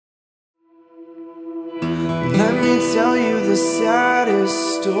tell you the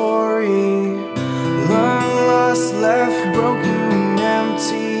saddest story. Long lost, left broken and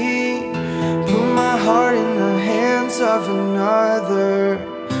empty. Put my heart in the hands of another.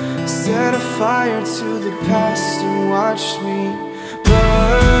 Set a fire to the past and watched me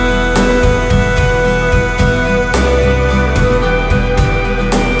burn.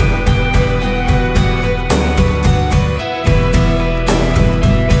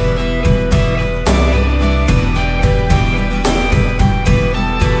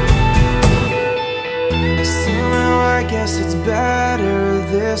 I guess it's better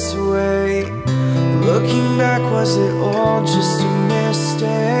this way. Looking back, was it all just a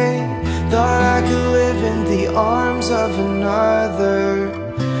mistake? Thought I could live in the arms of another,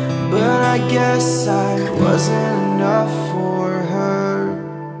 but I guess I wasn't enough for her.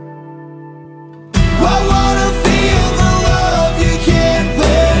 I wanna feel the love you can't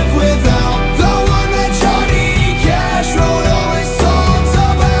live without. The one that Johnny Cash wrote all his songs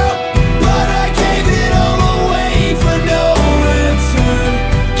about, but I gave it all away for no return.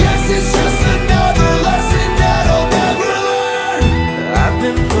 Guess it's just another lesson that I'll never learn. I've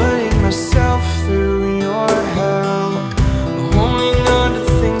been putting myself through your hell, holding on to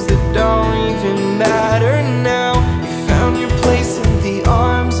things that don't even matter now. You found your place in the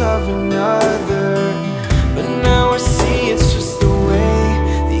arms of another, but now I see it's just the way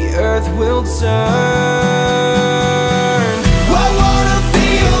the earth will turn. I wanna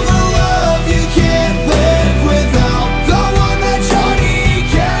feel the love you can't live without. The one that Johnny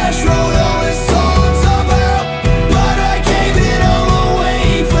Cash wrote all his songs about, but I gave it all away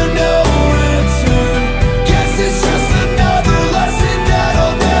for no return. Guess it's just another lesson that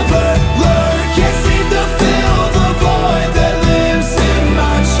I'll never learn. Can't seem to fill the void that lives in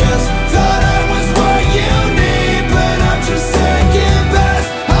my chest. Thought I was what you need, but I'm just second best.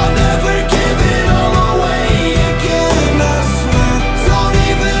 I'll never give it all away again, I swear. Don't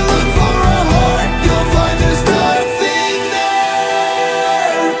even look for a heart, you'll find there's nothing there.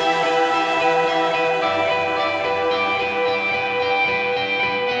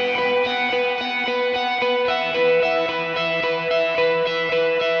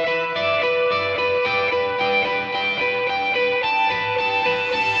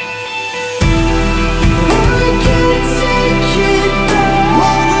 I can't take it back.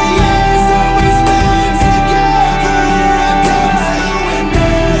 All the years that we spent together, I've come to an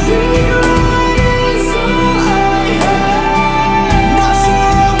end. Rewrite is all I have. Not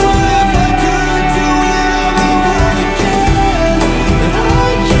sure I would if I could do it all over again.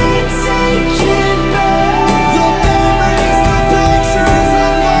 I can't take it back. The memories, the pictures, I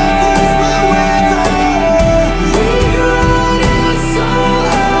love this, but without her. Rewrite is all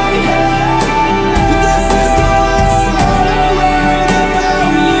I have. This is the last song I write about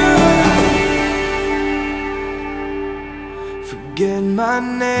you. Forget my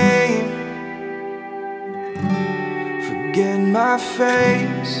name, forget my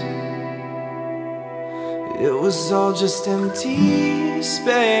face. It was all just empty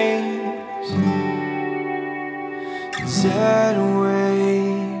space. Dead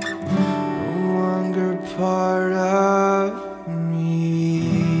weight, no longer part of